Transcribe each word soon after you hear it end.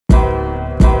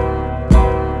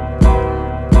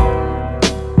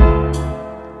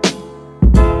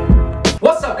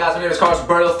guys? My name is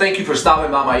Roberto. Thank you for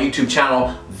stopping by my YouTube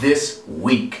channel this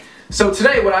week. So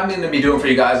today what I'm going to be doing for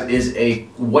you guys is a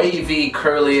wavy,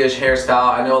 curly-ish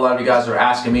hairstyle. I know a lot of you guys are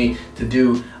asking me to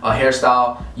do a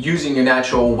hairstyle using your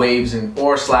natural waves and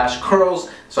or slash curls.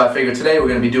 So I figured today we're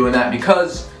going to be doing that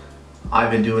because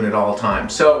I've been doing it all the time.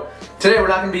 So today we're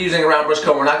not going to be using a round brush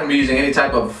comb. We're not going to be using any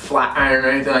type of flat iron or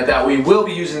anything like that. We will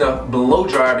be using the blow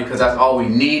dryer because that's all we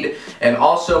need. And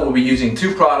also we'll be using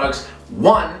two products.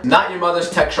 One, not your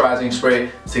mother's texturizing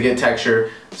spray to get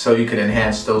texture so you can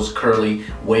enhance those curly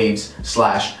waves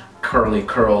slash curly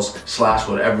curls slash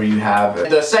whatever you have.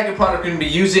 The second product we're going to be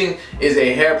using is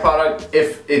a hair product.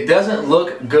 If it doesn't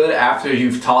look good after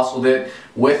you've tousled it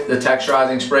with the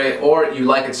texturizing spray, or you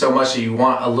like it so much that you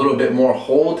want a little bit more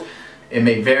hold, it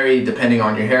may vary depending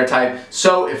on your hair type.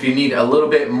 So if you need a little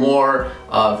bit more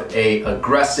of a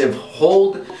aggressive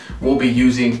hold, we'll be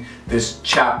using this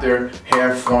chapter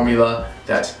hair formula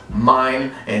that's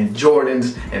mine and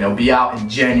Jordan's, and it'll be out in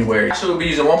January. Actually, we'll be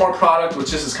using one more product,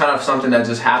 which this is kind of something that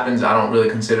just happens. I don't really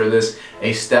consider this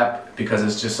a step because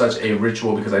it's just such a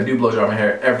ritual, because I do blow dry my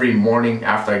hair every morning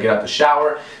after I get out the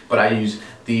shower, but I use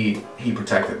the heat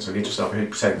protectant, so get yourself a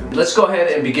heat protectant. Let's go ahead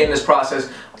and begin this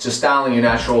process to styling your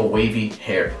natural wavy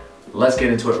hair. Let's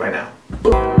get into it right now.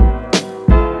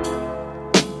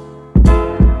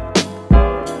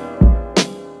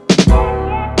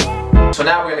 So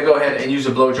now we're going to go ahead and use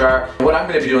a blow dryer. What I'm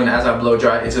going to be doing as I blow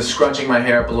dry is just scrunching my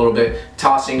hair up a little bit,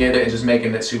 tossing it, and just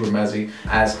making it super messy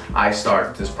as I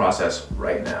start this process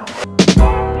right now.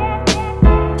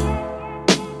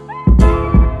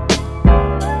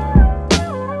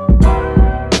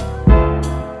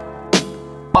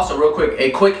 Also, real quick,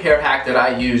 a quick hair hack that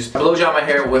I use. I blow dry my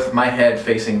hair with my head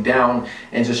facing down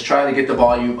and just try to get the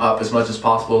volume up as much as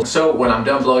possible. So when I'm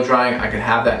done blow drying, I can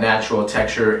have that natural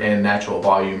texture and natural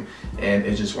volume, and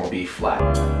it just won't be flat.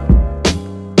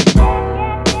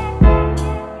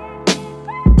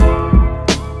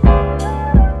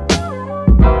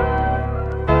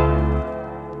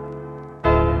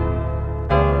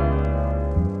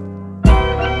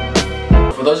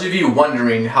 For those of you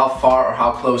wondering how far or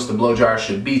how close the blow dryer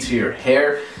should be to your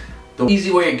hair, the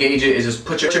easy way to gauge it is just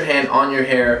put your hand on your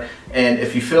hair, and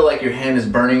if you feel like your hand is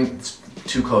burning, it's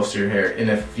too close to your hair. And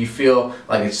if you feel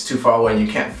like it's too far away and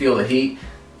you can't feel the heat,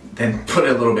 then put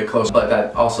it a little bit closer. But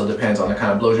that also depends on the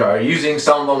kind of blow dryer you're using.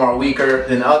 Some of them are weaker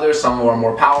than others, some of them are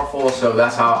more powerful, so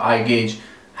that's how I gauge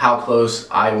how close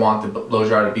I want the blow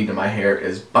dryer to be to my hair,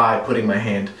 is by putting my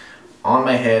hand on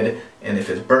my head, and if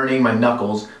it's burning my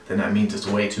knuckles, then that means it's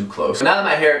way too close. So now that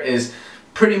my hair is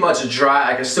pretty much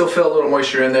dry, I can still feel a little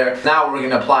moisture in there. Now we're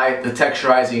going to apply the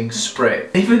texturizing spray.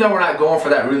 Even though we're not going for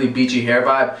that really beachy hair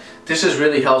vibe, this just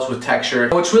really helps with texture.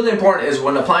 What's really important is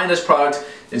when applying this product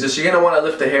is just you're going to want to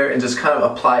lift the hair and just kind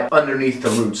of apply underneath the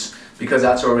roots, because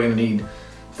that's where we're going to need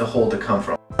the hold to come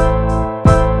from.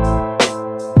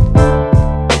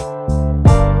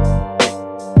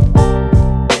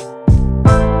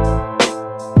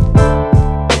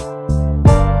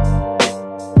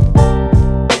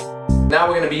 Now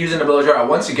we're going to be using the blow dryer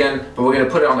once again, but we're going to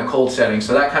put it on the cold setting.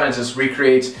 So that kind of just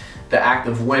recreates the act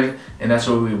of wind, and that's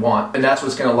what we want. And that's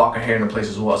what's going to lock our hair into place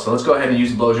as well. So let's go ahead and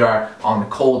use the blow dryer on the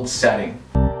cold setting.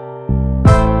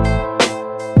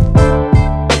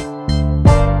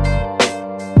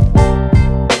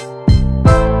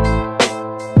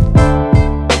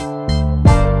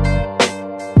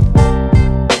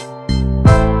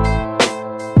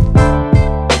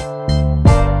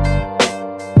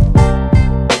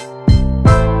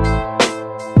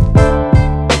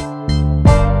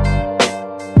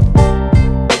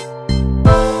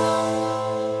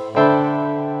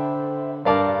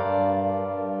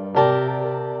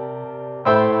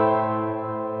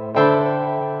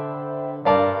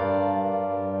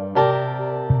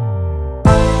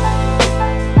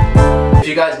 If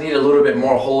you guys need a little bit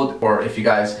more hold, or if you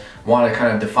guys want to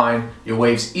kind of define your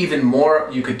waves even more,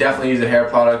 you could definitely use a hair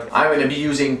product. I'm going to be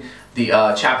using the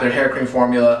chapter hair cream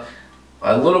formula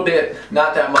a little bit,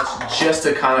 not that much, just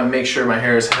to kind of make sure my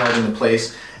hair is held into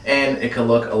place and it can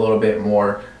look a little bit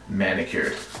more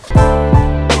manicured.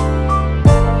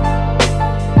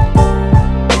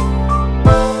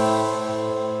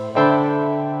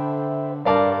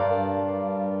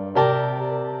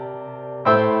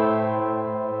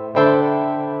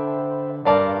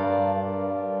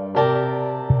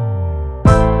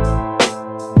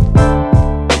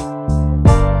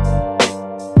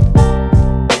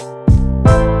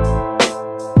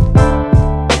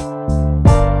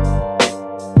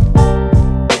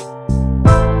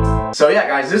 So yeah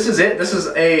guys, this is it. This is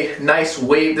a nice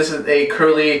wave. This is a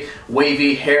curly,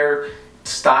 wavy hair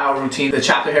style routine. The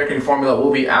chapter hair cream formula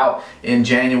will be out in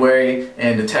January,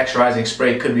 and the texturizing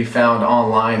spray could be found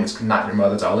online. It's not your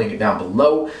mother's. I'll link it down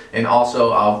below, and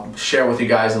also I'll share with you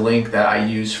guys the link that I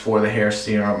use for the hair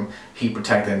serum heat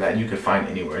protectant that you could find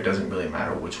anywhere. It doesn't really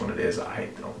matter which one it is. I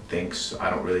don't think so.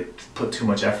 I don't really put too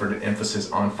much effort and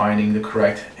emphasis on finding the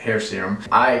correct hair serum.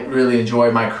 I really enjoy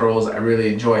my curls. I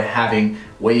really enjoy having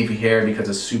wavy hair because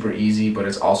it's super easy, but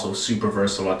it's also super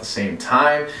versatile at the same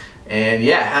time. And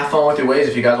yeah, have fun with your waves.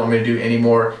 If you guys want me to do any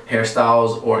more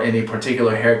hairstyles or any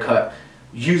particular haircut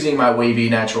using my wavy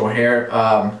natural hair,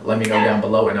 let me know down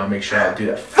below and I'll make sure I'll do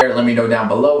that. Let me know down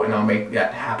below and I'll make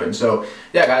that happen. So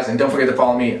yeah guys, and don't forget to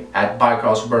follow me at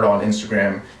Roberto on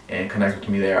Instagram and connect with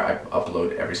me there. I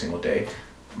upload every single day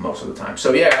most of the time.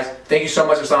 So yeah guys, thank you so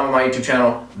much for stopping by my YouTube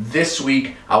channel this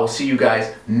week. I will see you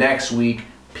guys next week.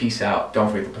 Peace out. Don't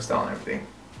forget to put style on everything.